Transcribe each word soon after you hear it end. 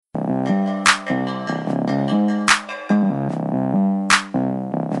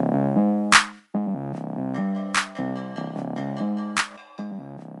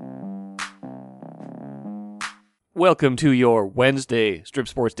Welcome to your Wednesday Strip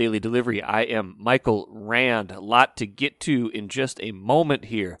Sports Daily Delivery. I am Michael Rand. A lot to get to in just a moment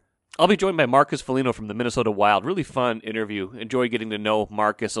here. I'll be joined by Marcus Foligno from the Minnesota Wild. Really fun interview. Enjoy getting to know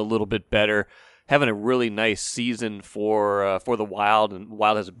Marcus a little bit better. Having a really nice season for the Wild, and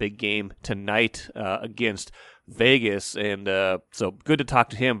Wild has a big game tonight against Vegas, and so good to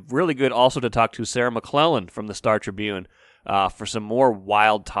talk to him. Really good also to talk to Sarah McClellan from the Star Tribune for some more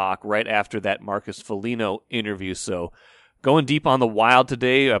Wild talk right after that Marcus Foligno interview. So going deep on the Wild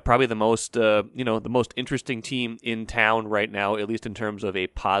today, probably the most the most interesting team in town right now, at least in terms of a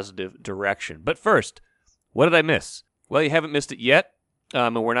positive direction. But first, what did I miss? Well, you haven't missed it yet,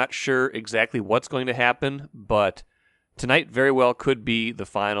 and we're not sure exactly what's going to happen, but tonight very well could be the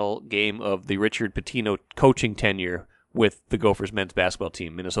final game of the Richard Pitino coaching tenure with the Gophers men's basketball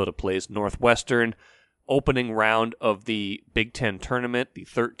team. Minnesota plays Northwestern, opening round of the Big Ten tournament, the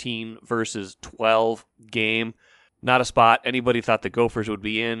 13 versus 12 game. Not a spot anybody thought the Gophers would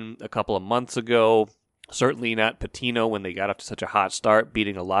be in a couple of months ago. Certainly not Pitino when they got off to such a hot start,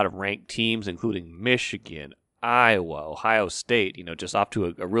 beating a lot of ranked teams, including Michigan, Iowa, Ohio State, just off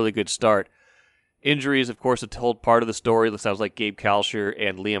to a really good start. Injuries, of course, have told part of the story. It sounds like Gabe Kalsher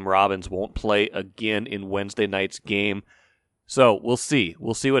and Liam Robbins won't play again in Wednesday night's game. So we'll see.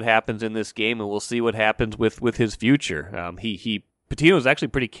 We'll see what happens in this game, and we'll see what happens with his future. Pitino was actually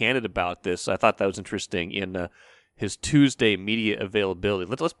pretty candid about this. I thought that was interesting in his Tuesday media availability.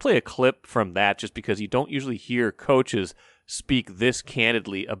 Let's play a clip from that, just because you don't usually hear coaches speak this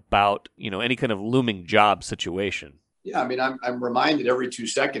candidly about any kind of looming job situation. Yeah, I mean, I'm reminded every 2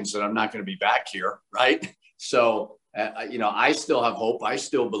 seconds that I'm not going to be back here, right? So, I still have hope. I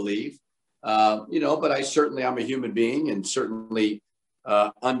still believe, but I'm a human being and certainly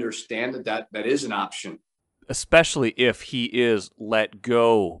understand that is an option. Especially if he is let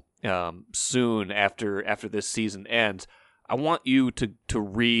go soon after this season ends. I want you to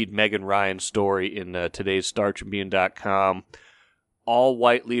read Megan Ryan's story in today's StarTribune.com.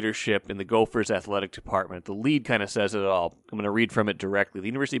 All-white leadership in the Gophers athletic department. The lead kind of says it all. I'm going to read from it directly. The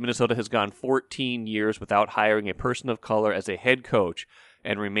University of Minnesota has gone 14 years without hiring a person of color as a head coach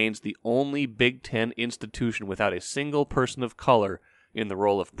and remains the only Big Ten institution without a single person of color in the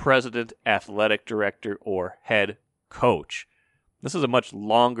role of president, athletic director, or head coach. This is a much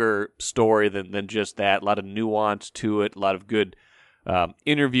longer story than just that. A lot of nuance to it, a lot of good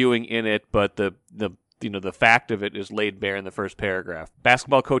interviewing in it, but the fact of it is laid bare in the first paragraph.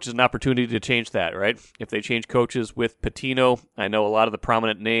 Basketball coaches an opportunity to change that, right? If they change coaches with Pitino, I know a lot of the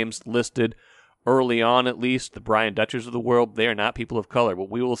prominent names listed early on, at least, the Brian Dutchers of the world, they are not people of color.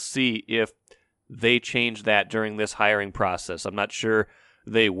 But we will see if they change that during this hiring process. I'm not sure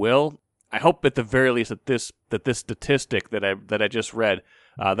they will. I hope at the very least that this statistic that I just read,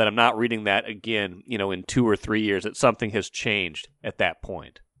 that I'm not reading that again, in 2 or 3 years, that something has changed at that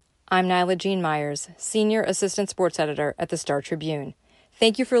point. I'm Nyla Jean Myers, Senior Assistant Sports Editor at the Star Tribune.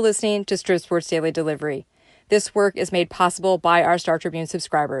 Thank you for listening to Strip Sports Daily Delivery. This work is made possible by our Star Tribune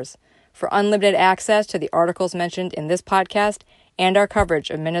subscribers. For unlimited access to the articles mentioned in this podcast and our coverage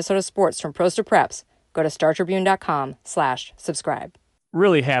of Minnesota sports from pros to preps, go to startribune.com/subscribe.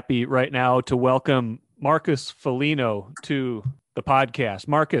 Really happy right now to welcome Marcus Foligno to the podcast.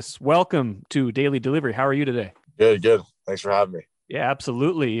 Marcus, welcome to Daily Delivery. How are you today? Good. Thanks for having me. Yeah,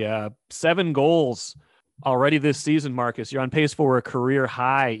 absolutely. 7 goals already this season, Marcus. You're on pace for a career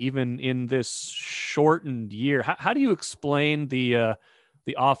high, even in this shortened year. How do you explain the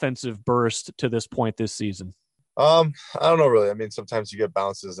offensive burst to this point this season? I don't know, really. I mean, sometimes you get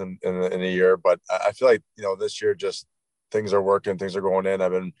bounces in a year, but I feel like, this year just things are working, things are going in.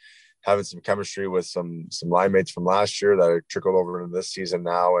 I've been having some chemistry with some line mates from last year that are trickled over into this season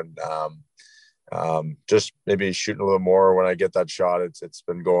now. And, just maybe shooting a little more when I get that shot. It's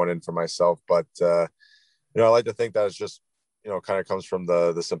been going in for myself, but I like to think that it's just kind of comes from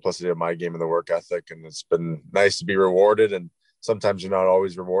the simplicity of my game and the work ethic, and it's been nice to be rewarded. And sometimes you're not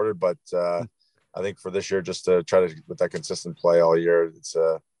always rewarded, but I think for this year, just to try to with that consistent play all year, it's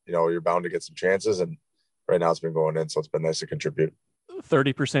you're bound to get some chances, and right now it's been going in, so it's been nice to contribute.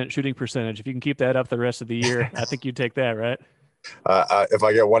 30% shooting percentage. If you can keep that up the rest of the year, I think you take that, right? If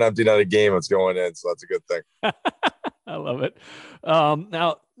I get one empty net a game, it's going in, so that's a good thing. I love it.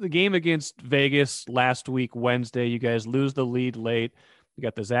 Now, the game against Vegas last week, Wednesday, you guys lose the lead late. You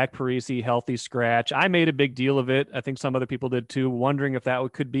got the Zach Parisi healthy scratch. I made a big deal of it. I think some other people did too, wondering if that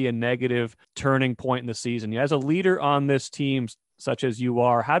could be a negative turning point in the season. As a leader on this team, such as you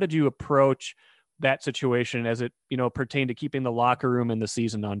are, how did you approach that situation as it pertained to keeping the locker room and the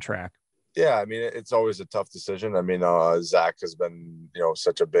season on track? Yeah, I mean, it's always a tough decision. I mean, Zach has been,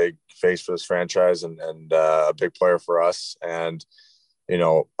 such a big face for this franchise and a big player for us. And,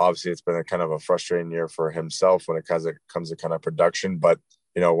 obviously it's been a kind of a frustrating year for himself when it comes to kind of production. But,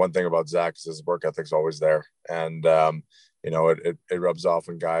 one thing about Zach is his work ethic's always there. And, it rubs off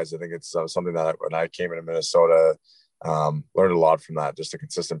on guys. I think it's something that when I came into Minnesota, learned a lot from that, just a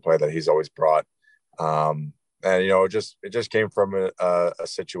consistent play that he's always brought. And it just came from a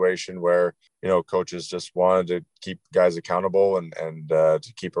situation where coaches just wanted to keep guys accountable and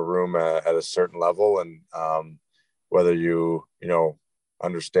to keep a room at a certain level, and whether you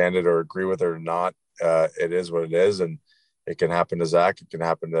understand it or agree with it or not, it is what it is, and it can happen to Zach, it can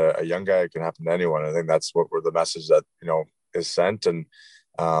happen to a young guy, it can happen to anyone. I think that's what the message that is sent, and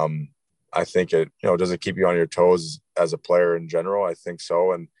I think it does it keep you on your toes as a player in general? I think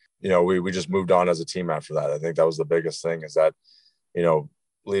so, and we just moved on as a team after that. I think that was the biggest thing, is that,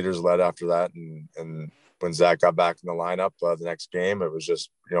 leaders led after that. And when Zach got back in the lineup the next game, it was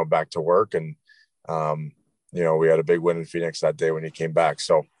just, back to work. And, we had a big win in Phoenix that day when he came back.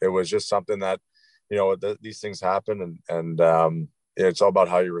 So it was just something that, these things happen, and it's all about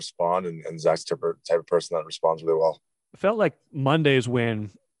how you respond. And Zach's type of person that responds really well. It felt like Monday's win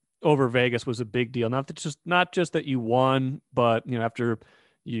over Vegas was a big deal. Not just that you won, but, after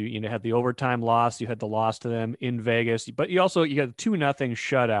you had the overtime loss, you had the loss to them in Vegas, but you had 2-0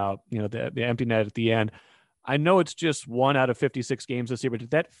 shutout, the empty net at the end. I know it's just 1 out of 56 games this year, but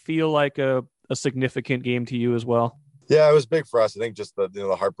did that feel like a significant game to you as well? Yeah, it was big for us. I think just the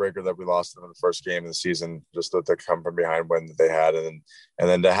heartbreaker that we lost in the first game of the season, just the come from behind win that they had, and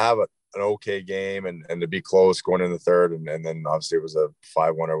then to have an okay game and to be close going in the third, and then obviously it was a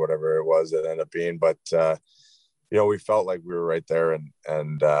 5-1 or whatever it was it ended up being, but we felt like we were right there,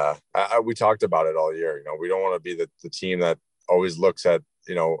 and we talked about it all year. We don't want to be the team that always looks at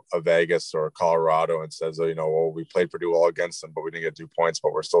a Vegas or Colorado and says, well, we played pretty well against them, but we didn't get 2 points,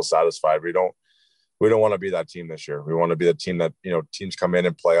 but we're still satisfied. We don't want to be that team this year. We want to be the team that teams come in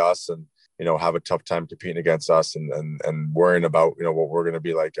and play us and have a tough time competing against us and worrying about what we're going to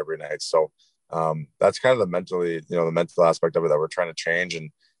be like every night. So that's kind of the mental aspect of it that we're trying to change,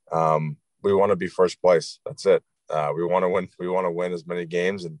 and we want to be first place. That's it. We want to win. We want to win as many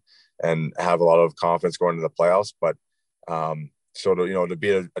games and have a lot of confidence going into the playoffs. But so to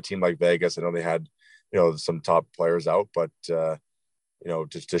be a team like Vegas, I know they had some top players out, but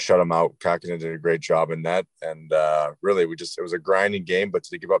just to shut them out, Kakinen did a great job in net, and really it was a grinding game. But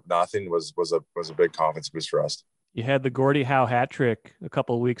to give up nothing was a big confidence boost for us. You had the Gordie Howe hat trick a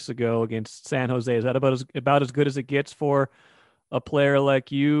couple of weeks ago against San Jose. Is that about as good as it gets for a player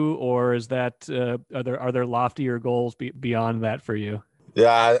like you, or is that are there loftier goals beyond that for you?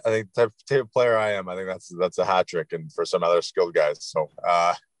 Yeah, I think the type of player I am, I think that's a hat trick, and for some other skilled guys. So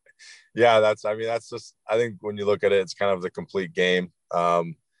that's just, I think when you look at it, it's kind of the complete game.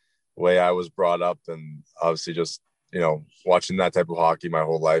 Way I was brought up, and obviously just watching that type of hockey my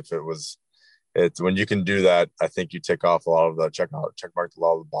whole life, it's when you can do that, I think you tick off a lot of the check mark a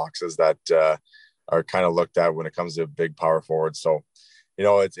lot of the boxes that are kind of looked at when it comes to big power forwards. So,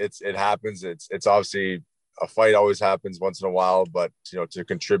 it happens. It's obviously a fight always happens once in a while, but to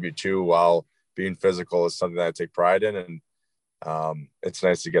contribute to while being physical is something that I take pride in, and it's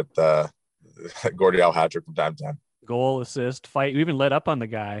nice to get the Gordie Howe hat trick from time to time. Goal, assist, fight. You even let up on the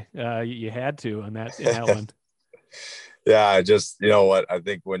guy. You had to in that one. Yeah, just what I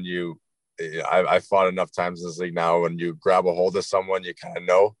think when I fought enough times in this league now. When you grab a hold of someone, you kind of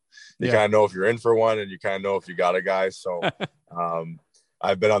know. You kind of know if you're in for one, and you kind of know if you got a guy. So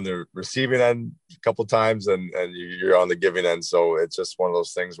I've been on the receiving end a couple of times, and you're on the giving end. So it's just one of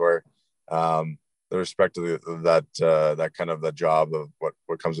those things where the respect of that kind of the job of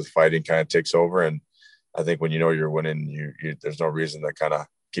what comes with fighting kind of takes over. And I think when you're winning, you there's no reason to kind of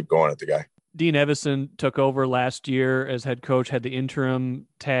keep going at the guy. Dean Evason took over last year as head coach, had the interim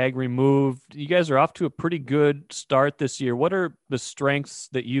tag removed. You guys are off to a pretty good start this year. What are the strengths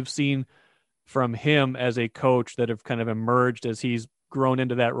that you've seen from him as a coach that have kind of emerged as he's grown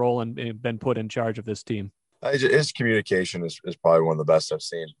into that role and been put in charge of this team? His communication is probably one of the best I've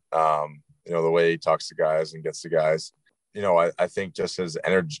seen. The way he talks to guys and gets to guys. I think just his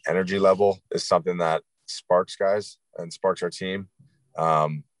energy level is something that sparks guys and sparks our team.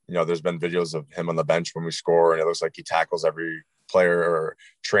 There's been videos of him on the bench when we score, and it looks like he tackles every player or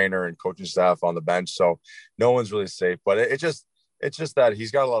trainer and coaching staff on the bench. So no one's really safe, but it's just that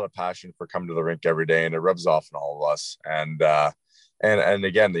he's got a lot of passion for coming to the rink every day, and it rubs off on all of us. And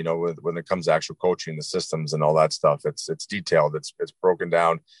again, when it comes to actual coaching, the systems and all that stuff, it's detailed, it's broken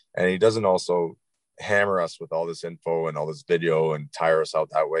down, and he doesn't also hammer us with all this info and all this video and tire us out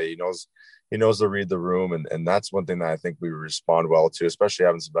that way. He knows to read the room. And that's one thing that I think we respond well to, especially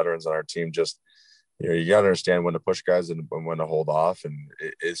having some veterans on our team. Just, you got to understand when to push guys and when to hold off. And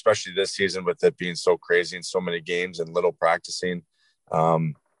especially this season with it being so crazy and so many games and little practicing,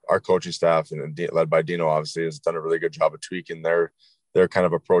 our coaching staff and led by Dino obviously has done a really good job of tweaking their kind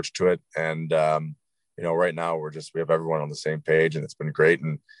of approach to it. And, right now we have everyone on the same page, and it's been great.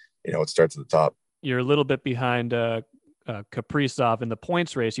 And, it starts at the top. You're a little bit behind Kaprizov in the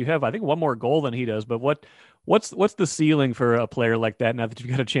points race. You have, I think, one more goal than he does, but what's the ceiling for a player like that now that you've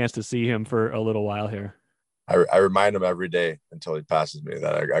got a chance to see him for a little while here? I remind him every day until he passes me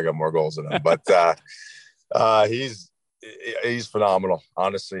that I got more goals than him, but he's phenomenal.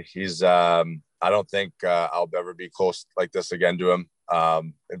 Honestly, he's I don't think I'll ever be close like this again to him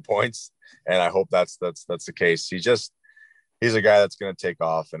in points, and I hope that's the case. He's a guy that's going to take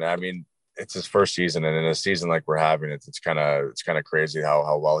off, and I mean, it's his first season, and in a season like we're having, it's kind of crazy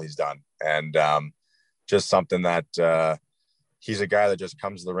how well he's done, and just something that he's a guy that just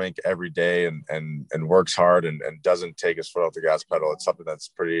comes to the rink every day and works hard and doesn't take his foot off the gas pedal. It's something that's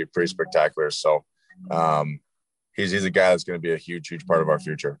pretty spectacular. So he's a guy that's going to be a huge part of our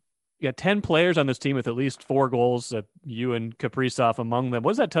future. You got 10 players on this team with at least 4 goals, you and Kaprizov among them.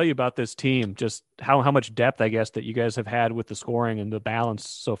 What does that tell you about this team? Just how much depth, I guess, that you guys have had with the scoring and the balance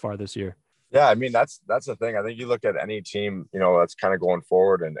so far this year? Yeah, I mean, that's the thing. I think you look at any team, that's kind of going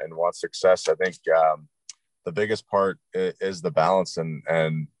forward and wants success. I think the biggest part is the balance. And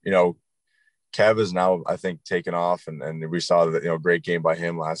Kev is now, I think, taken off. And we saw that, great game by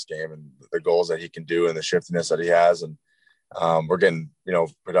him last game and the goals that he can do and the shiftiness that he has. And we're getting,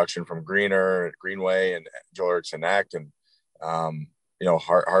 production from Greenway and Joel Eriksson Ek. And,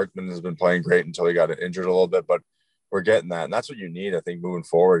 Hartman has been playing great until he got injured a little bit. But we're getting that. And that's what you need, I think, moving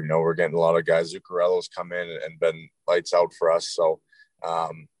forward. We're getting a lot of guys. Zuccarello's come in and been lights out for us. So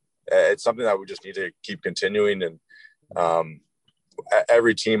it's something that we just need to keep continuing. And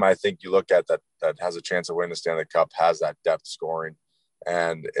every team I think you look at that has a chance of winning the Stanley Cup has that depth scoring.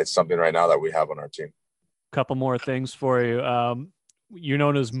 And it's something right now that we have on our team. Couple more things for you. You're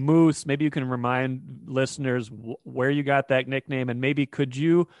known as Moose. Maybe you can remind listeners where you got that nickname, and maybe could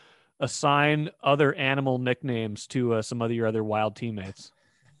you assign other animal nicknames to some of your other Wild teammates?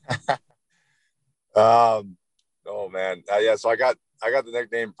 Oh man. Yeah. So I got the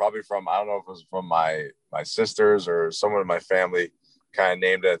nickname probably from, I don't know if it was from my sisters or someone in my family kind of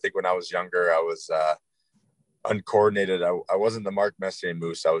named it. I think when I was younger, I was uncoordinated. I wasn't the Mark Messier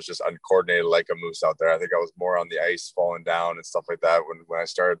Moose. I was just uncoordinated like a moose out there. I think I was more on the ice falling down and stuff like that when I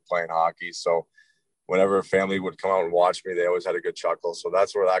started playing hockey. So whenever a family would come out and watch me, they always had a good chuckle. So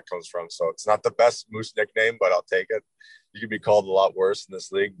that's where that comes from. So it's not the best Moose nickname, but I'll take it. You could be called a lot worse in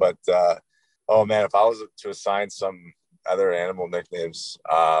this league. But, oh, man, if I was to assign some other animal nicknames,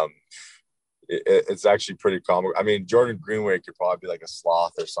 it's actually pretty common. I mean, Jordan Greenway could probably be like a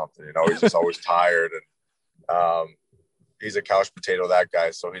sloth or something. He's just always tired. And he's a couch potato, that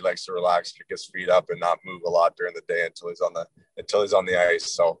guy. So he likes to relax, pick his feet up and not move a lot during the day until he's on the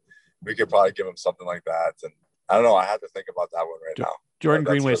ice. So we could probably give him something like that. And I don't know. I have to think about that one right now. Jordan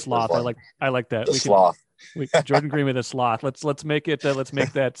Greenway sloth. I like that. Sloth. Jordan Greenway the sloth. Let's make it. Let's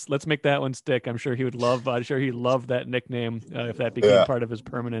make that one stick. I'm sure he would love. I'm sure he loved that nickname if that became part of his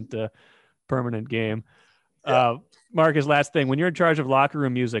permanent game. Yeah. Marcus, last thing. When you're in charge of locker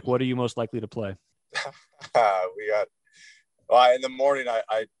room music, what are you most likely to play? In the morning,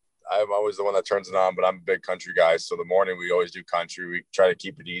 I'm always the one that turns it on, but I'm a big country guy. So the morning we always do country. We try to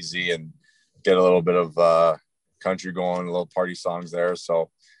keep it easy and get a little bit of country going, a little party songs there. So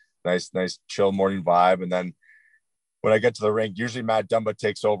nice chill morning vibe. And then when I get to the rink, usually Matt Dumba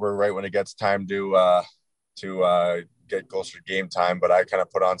takes over right when it gets time to get closer to game time. But I kind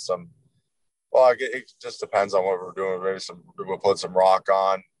of put on some. Well, it just depends on what we're doing. Maybe we'll put some rock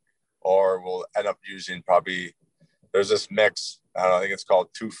on, or we'll end up using probably. There's this mix. I don't know, I think it's called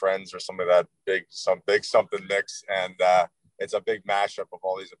Two Friends or something like that. Big something mix, and it's a big mashup of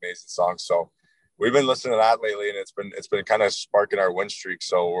all these amazing songs. So we've been listening to that lately, and it's been kind of sparking our win streak.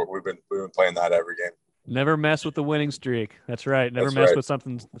 So we've been playing that every game. Never mess with the winning streak. That's right. Never mess with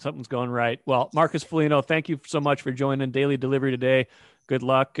something's going right. Well, Marcus Foligno, thank you so much for joining Daily Delivery today. Good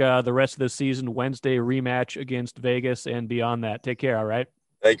luck the rest of the season. Wednesday rematch against Vegas and beyond that. Take care. All right.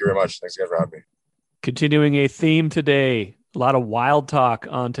 Thank you very much. Thanks again for having me. Continuing a theme today, a lot of Wild talk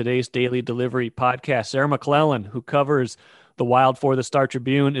on today's Daily Delivery podcast. Sarah McClellan, who covers the Wild for the Star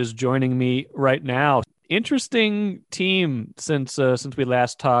Tribune, is joining me right now. Interesting team since we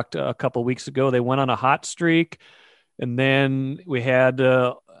last talked a couple weeks ago. They went on a hot streak, and then we had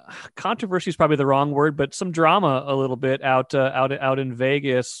controversy is probably the wrong word, but some drama a little bit out in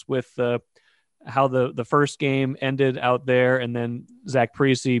Vegas with how the first game ended out there, and then Zach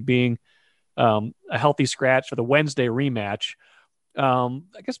Parise being a healthy scratch for the Wednesday rematch. I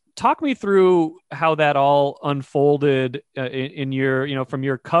guess talk me through how that all unfolded in your, from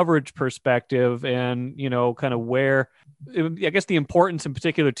your coverage perspective, and, kind of where, I guess, the importance in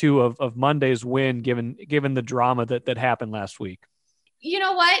particular too of Monday's win, given the drama that happened last week. You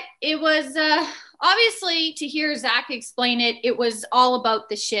know what? It was obviously, to hear Zach explain it, it was all about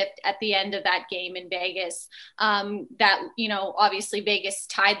the shift at the end of that game in Vegas. That, obviously Vegas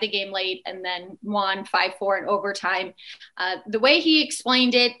tied the game late and then won 5-4 in overtime. The way he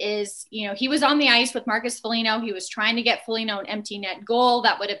explained it is, he was on the ice with Marcus Foligno. He was trying to get Foligno an empty net goal.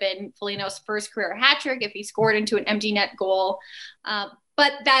 That would have been Foligno's first career hat trick if he scored into an empty net goal.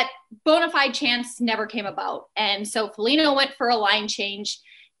 But that bona fide chance never came about. And so Foligno went for a line change,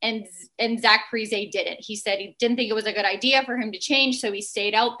 and Zach Parise didn't. He said he didn't think it was a good idea for him to change, so he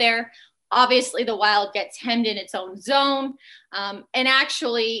stayed out there. Obviously, the Wild gets hemmed in its own zone. And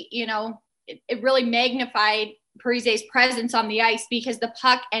actually, it really magnified Parise's presence on the ice, because the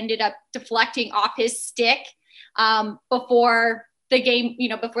puck ended up deflecting off his stick before the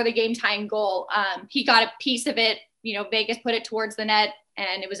game tying goal. He got a piece of it. Vegas put it towards the net,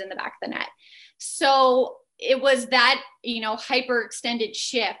 and it was in the back of the net. So it was that, hyperextended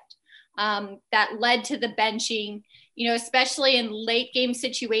shift that led to the benching, especially in late game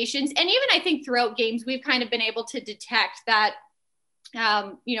situations. And even I think throughout games, we've kind of been able to detect that,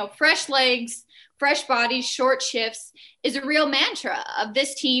 fresh legs, fresh bodies, short shifts is a real mantra of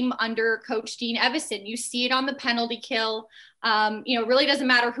this team under Coach Dean Evason. You see it on the penalty kill. Really doesn't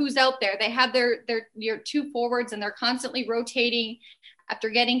matter who's out there. They have your two forwards, and they're constantly rotating after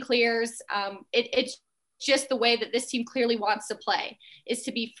getting clears. It's just the way that this team clearly wants to play, is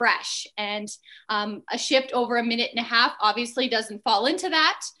to be fresh. And a shift over a minute and a half obviously doesn't fall into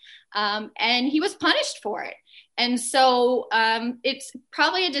that. And he was punished for it. And so it's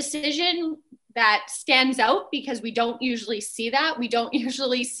probably a decision that stands out, because we don't usually see that. We don't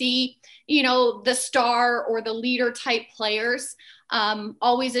usually see, the star or the leader type players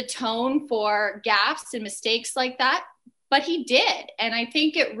always atone for gaffes and mistakes like that. But he did. And I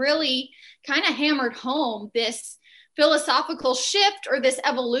think it really kind of hammered home this philosophical shift, or this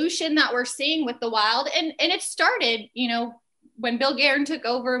evolution that we're seeing with the Wild. And it started, when Bill Guerin took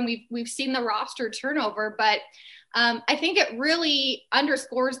over, and we've seen the roster turnover. But I think it really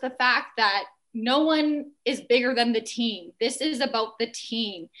underscores the fact that no one is bigger than the team. This is about the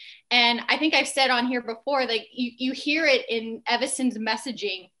team. And I think I've said on here before, like you hear it in Evason's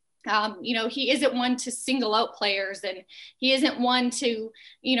messaging. He isn't one to single out players, and he isn't one to,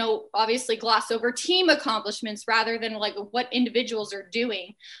 obviously gloss over team accomplishments rather than like what individuals are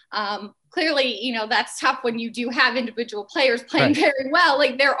doing. Clearly, that's tough when you do have individual players playing very well.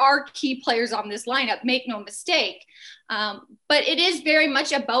 Like, there are key players on this lineup, make no mistake. But it is very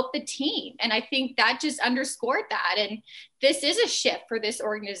much about the team. And I think that just underscored that. And this is a shift for this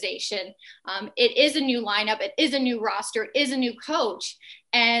organization. It is a new lineup. It is a new roster. It is a new coach.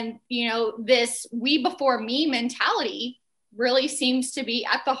 And, this we before me mentality really seems to be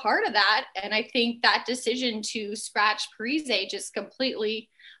at the heart of that. And I think that decision to scratch Parise just completely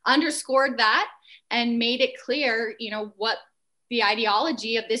underscored that and made it clear, what the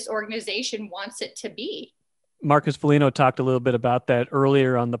ideology of this organization wants it to be. Marcus Foligno talked a little bit about that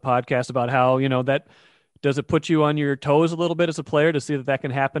earlier on the podcast, about how, that does it put you on your toes a little bit as a player to see that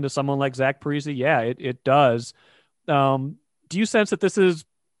can happen to someone like Zach Parise? Yeah, it does. Do you sense that this is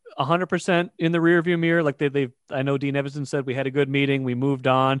 100% in the rearview mirror? Like I know Dean Evason said we had a good meeting, we moved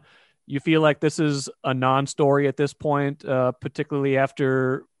on. You feel like this is a non-story at this point, particularly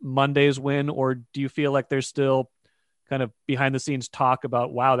after Monday's win, or do you feel like there's still kind of behind the scenes talk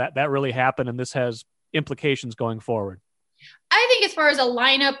about, wow, that really happened and this has implications going forward? I think as far as a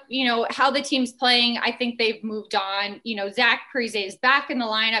lineup, how the team's playing, I think they've moved on. Zach Parise is back in the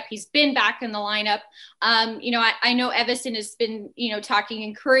lineup. He's been back in the lineup. I know Evason has been, talking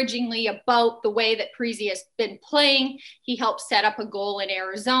encouragingly about the way that Parise has been playing. He helped set up a goal in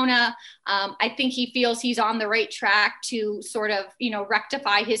Arizona. I think he feels he's on the right track to sort of,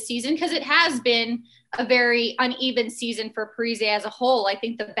 rectify his season, because it has been a very uneven season for Parise as a whole. I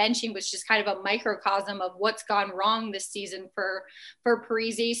think the benching was just kind of a microcosm of what's gone wrong this season for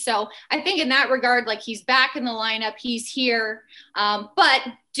Parise. So I think in that regard, like, he's back in the lineup, he's here. But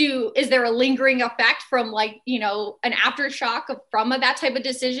is there a lingering effect from an aftershock from that type of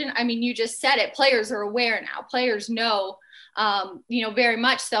decision? I mean, you just said it. Players are aware now. Players know very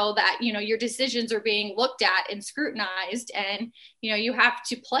much so that, your decisions are being looked at and scrutinized, and, you have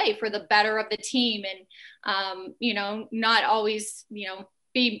to play for the better of the team, and, not always,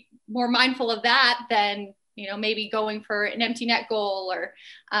 be more mindful of that than, maybe going for an empty net goal or,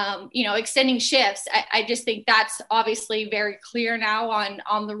 extending shifts. I just think that's obviously very clear now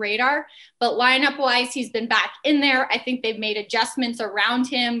on the radar, but lineup wise, he's been back in there. I think they've made adjustments around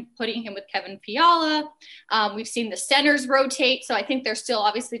him, putting him with Kevin Fiala. We've seen the centers rotate. So I think they're still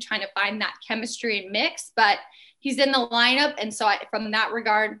obviously trying to find that chemistry and mix, but he's in the lineup. And so from that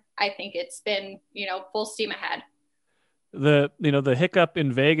regard, I think it's been, full steam ahead. The hiccup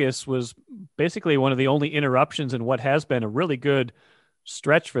in Vegas was basically one of the only interruptions in what has been a really good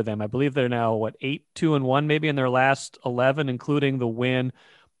stretch for them. I believe they're now 8-2-1 maybe in their last 11, including the win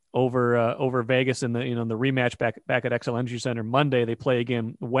over Vegas in the the rematch back at XL Energy Center Monday. They play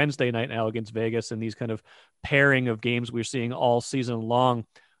again Wednesday night now against Vegas, and these kind of pairing of games we're seeing all season long.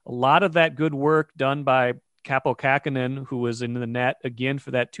 A lot of that good work done by Kaapo Kähkönen, who was in the net again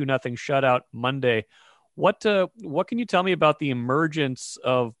for that 2-0 shutout Monday. What can you tell me about the emergence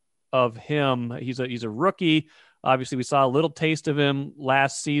of him? He's a rookie. Obviously, we saw a little taste of him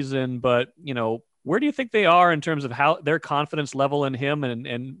last season, but where do you think they are in terms of how their confidence level in him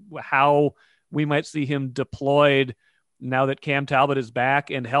and how we might see him deployed now that Cam Talbot is back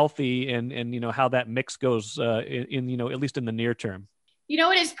and healthy, and how that mix goes in at least in the near term?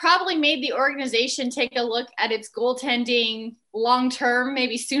 It has probably made the organization take a look at its goaltending long term,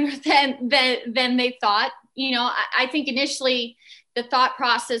 maybe sooner than they thought. I think initially the thought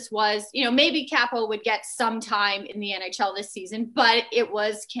process was, maybe Kaapo would get some time in the NHL this season, but it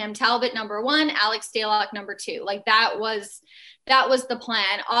was Cam Talbot number 1, Alex Stalock number 2. Like that was the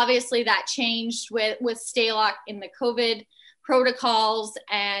plan. Obviously that changed with Stalock in the COVID protocols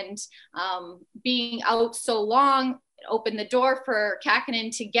and being out so long. Opened the door for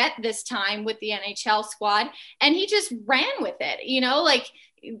Kähkönen to get this time with the NHL squad, and he just ran with it.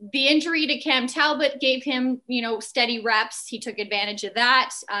 The injury to Cam Talbot gave him, steady reps. He took advantage of that.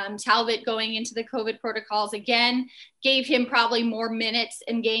 Talbot going into the COVID protocols again gave him probably more minutes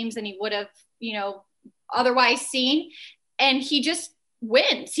in games than he would have, otherwise seen. And he just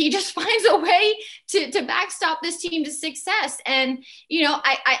wins. He just finds a way to backstop this team to success. And,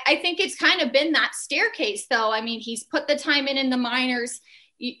 I think it's kind of been that staircase though. I mean, he's put the time in the minors.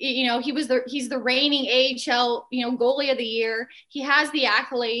 He's the reigning AHL, goalie of the year. He has the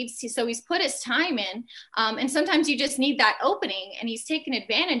accolades. So he's put his time in. And sometimes you just need that opening, and he's taken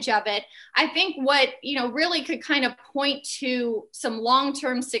advantage of it. I think what, really could kind of point to some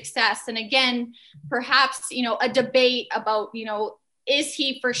long-term success. And again, perhaps, a debate about, is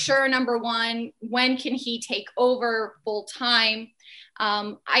he for sure number 1? When can he take over full time?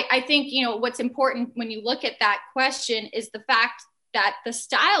 I think, what's important when you look at that question is the fact that the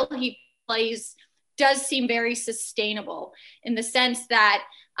style he plays does seem very sustainable, in the sense that,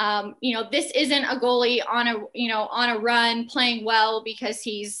 this isn't a goalie on a run playing well because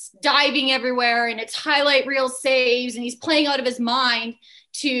he's diving everywhere and it's highlight reel saves and he's playing out of his mind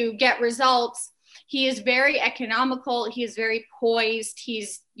to get results. He is very economical. He is very poised.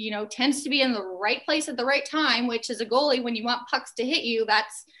 He's, tends to be in the right place at the right time, which is a goalie, when you want pucks to hit you,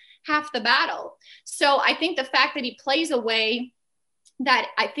 that's half the battle. So I think the fact that he plays a way that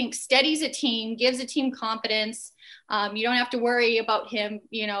I think steadies a team, gives a team confidence. You don't have to worry about him,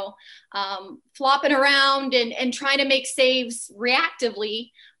 flopping around and trying to make saves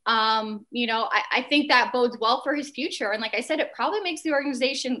reactively. I think that bodes well for his future. And like I said, it probably makes the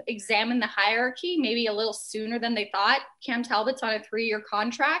organization examine the hierarchy maybe a little sooner than they thought. Cam Talbot's on a 3-year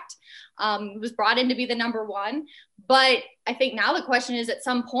contract, was brought in to be the number 1. But I think now the question is, at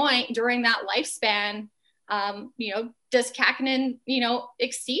some point during that lifespan, does Kähkönen,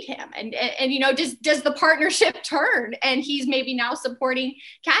 exceed him? And does the partnership turn? And he's maybe now supporting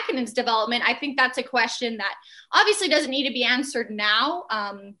Kähkönen's development. I think that's a question that obviously doesn't need to be answered now.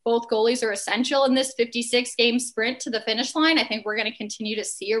 Both goalies are essential in this 56-game sprint to the finish line. I think we're going to continue to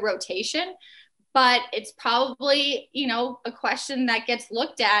see a rotation, but it's probably, a question that gets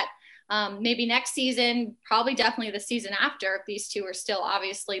looked at maybe next season, probably definitely the season after, if these two are still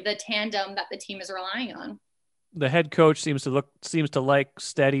obviously the tandem that the team is relying on. The head coach seems to like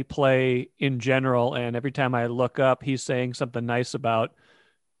steady play in general, and every time I look up, he's saying something nice about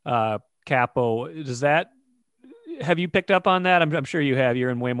Kaapo. Have you picked up on that? I'm sure you have. You're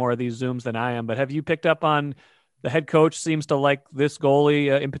in way more of these Zooms than I am, but have you picked up on the head coach seems to like this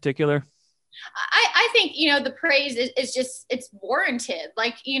goalie in particular? I think, the praise is just, it's warranted.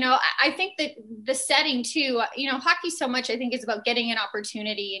 I think that the setting too, hockey so much, I think, is about getting an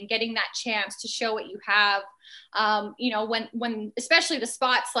opportunity and getting that chance to show what you have. When especially the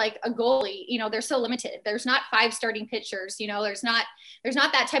spots like a goalie, they're so limited. There's not 5 starting pitchers. There's not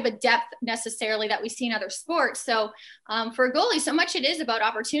that type of depth necessarily that we see in other sports. So for a goalie, so much it is about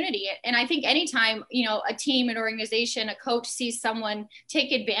opportunity. And I think anytime, a team, an organization, a coach sees someone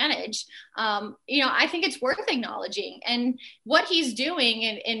take advantage, I think it's worth acknowledging. And what he's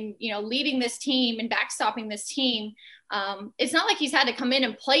doing and leading this team and backstopping this team, it's not like he's had to come in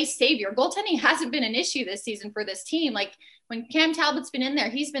and play savior. Goaltending hasn't been an issue this season for this team. Like when Cam Talbot's been in there,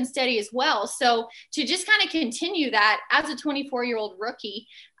 he's been steady as well. So to just kind of continue that as a 24-year-old rookie,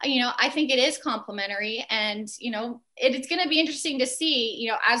 I think it is complimentary. And, it's going to be interesting to see,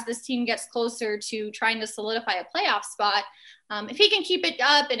 as this team gets closer to trying to solidify a playoff spot, if he can keep it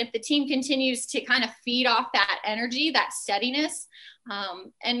up and if the team continues to kind of feed off that energy, that steadiness.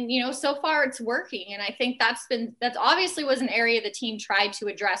 So far it's working. And I think that's obviously was an area the team tried to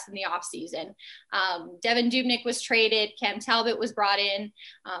address in the offseason. Devin Dubnyk was traded. Cam Talbot was brought in.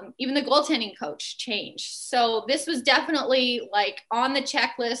 Even the goaltending coach changed. So this was definitely like on the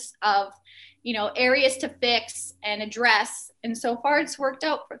checklist of, areas to fix and address. And so far it's worked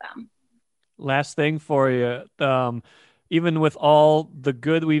out for them. Last thing for you. Even with all the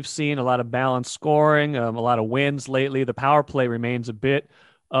good we've seen, a lot of balanced scoring, a lot of wins lately, the power play remains a bit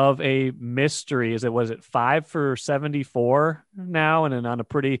of a mystery. Was it 5 for 74 now and then on a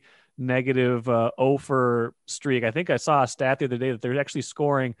pretty negative 0 for streak? I think I saw a stat the other day that they're actually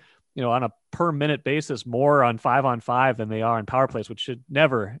scoring, on a per minute basis more on 5-on-5 than they are in power plays, which should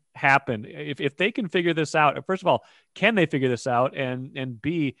never happen. If they can figure this out, first of all, can they figure this out? And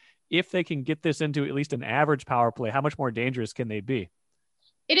B, if they can get this into at least an average power play, how much more dangerous can they be?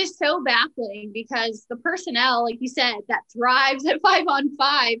 It is so baffling because the personnel, like you said, that thrives at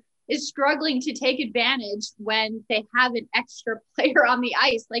 5-on-5 is struggling to take advantage when they have an extra player on the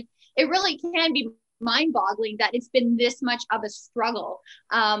ice. Like it really can be mind-boggling that it's been this much of a struggle.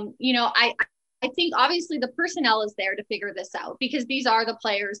 I think obviously the personnel is there to figure this out because these are the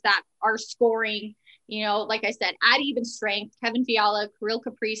players that are scoring, like I said, at even strength. Kevin Fiala, Kirill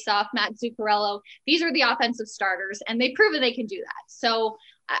Kaprizov, Matt Zuccarello, these are the offensive starters and they've proven they can do that. So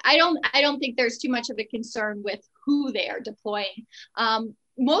I don't think there's too much of a concern with who they are deploying.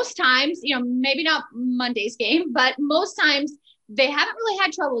 Most times, maybe not Monday's game, but most times they haven't really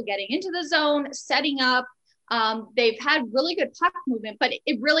had trouble getting into the zone, setting up. They've had really good puck movement, but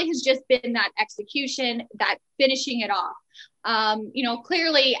it really has just been that execution, that finishing it off.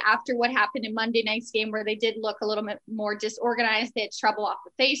 Clearly after what happened in Monday night's game where they did look a little bit more disorganized, they had trouble off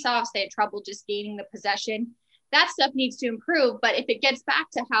the faceoffs, they had trouble just gaining the possession. That stuff needs to improve. But if it gets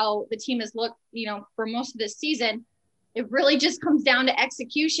back to how the team has looked, for most of this season, it really just comes down to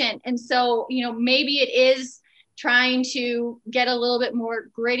execution. And so, maybe it is trying to get a little bit more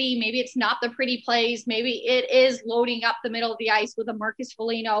gritty. Maybe it's not the pretty plays. Maybe it is loading up the middle of the ice with a Marcus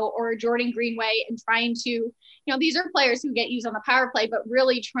Foligno or a Jordan Greenway and trying to, these are players who get used on the power play, but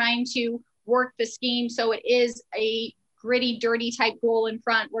really trying to work the scheme so it is a gritty, dirty type goal in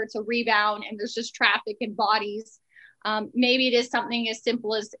front where it's a rebound and there's just traffic and bodies. Maybe it is something as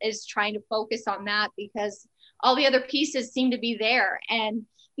simple as trying to focus on that because all the other pieces seem to be there. And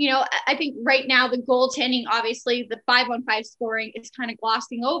I think right now the goaltending, obviously the 5-on-5 scoring is kind of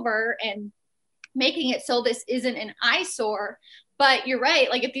glossing over and making it so this isn't an eyesore. But you're right.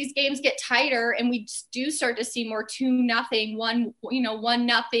 Like if these games get tighter and we do start to see more 2-0,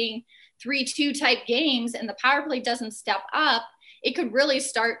 1-0, 3-2 type games and the power play doesn't step up, it could really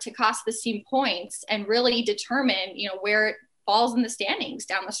start to cost the team points and really determine, where it falls in the standings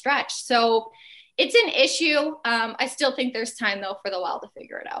down the stretch. So it's an issue. I still think there's time, though, for the Wild to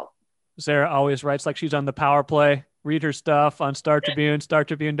figure it out. Sarah always writes like she's on the power play. Read her stuff on Star Tribune,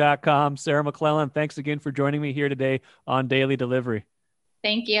 StarTribune.com. Sarah McClellan, thanks again for joining me here today on Daily Delivery.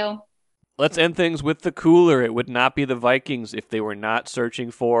 Thank you. Let's end things with the cooler. It would not be the Vikings if they were not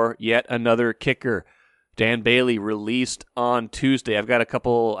searching for yet another kicker. Dan Bailey released on Tuesday. I've got a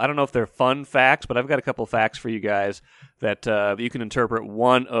couple, I don't know if they're fun facts, but I've got a couple facts for you guys that you can interpret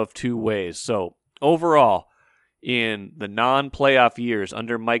one of two ways. So, overall, in the non-playoff years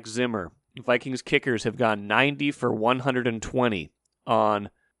under Mike Zimmer, Vikings kickers have gone 90 for 120 on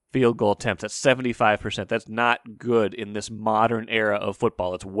field goal attempts. That's 75%. That's not good in this modern era of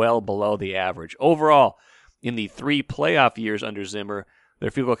football. It's well below the average. Overall, in the 3 playoff years under Zimmer,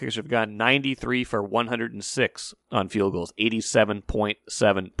 their field goal kickers have gone 93 for 106 on field goals,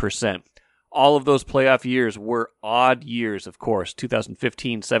 87.7%. All of those playoff years were odd years, of course.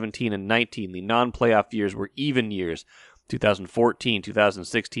 2015, 17, and 19. The non-playoff years were even years. 2014,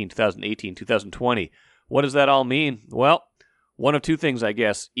 2016, 2018, 2020. What does that all mean? Well, one of two things, I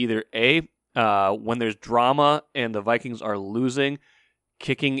guess. Either A, when there's drama and the Vikings are losing,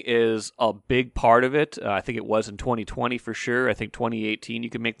 kicking is a big part of it. I think it was in 2020 for sure. I think 2018 you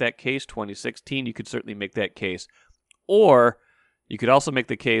could make that case. 2016 you could certainly make that case. Or you could also make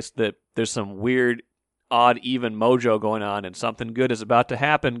the case that there's some weird, odd, even mojo going on and something good is about to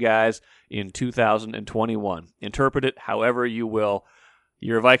happen, guys, in 2021. Interpret it however you will.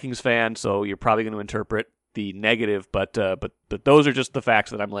 You're a Vikings fan, so you're probably going to interpret the negative, but those are just the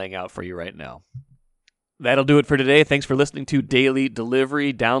facts that I'm laying out for you right now. That'll do it for today. Thanks for listening to Daily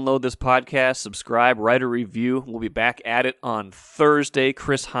Delivery. Download this podcast, subscribe, write a review. We'll be back at it on Thursday.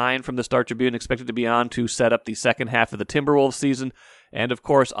 Chris Hine from the Star Tribune expected to be on to set up the second half of the Timberwolves season. And, of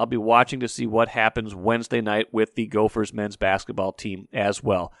course, I'll be watching to see what happens Wednesday night with the Gophers men's basketball team as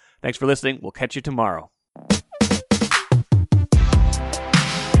well. Thanks for listening. We'll catch you tomorrow.